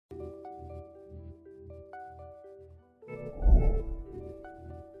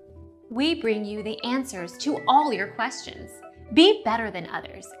We bring you the answers to all your questions. Be better than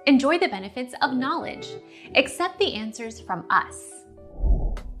others. Enjoy the benefits of knowledge. Accept the answers from us.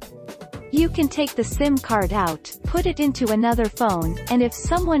 You can take the SIM card out, put it into another phone, and if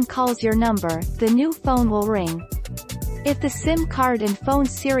someone calls your number, the new phone will ring. If the SIM card and phone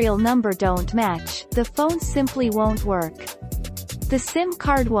serial number don't match, the phone simply won't work. The SIM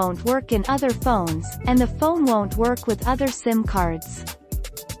card won't work in other phones, and the phone won't work with other SIM cards.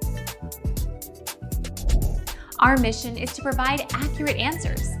 Our mission is to provide accurate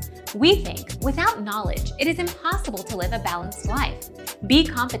answers. We think without knowledge, it is impossible to live a balanced life. Be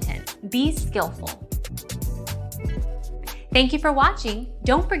competent, be skillful. Thank you for watching.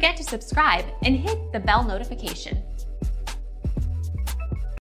 Don't forget to subscribe and hit the bell notification.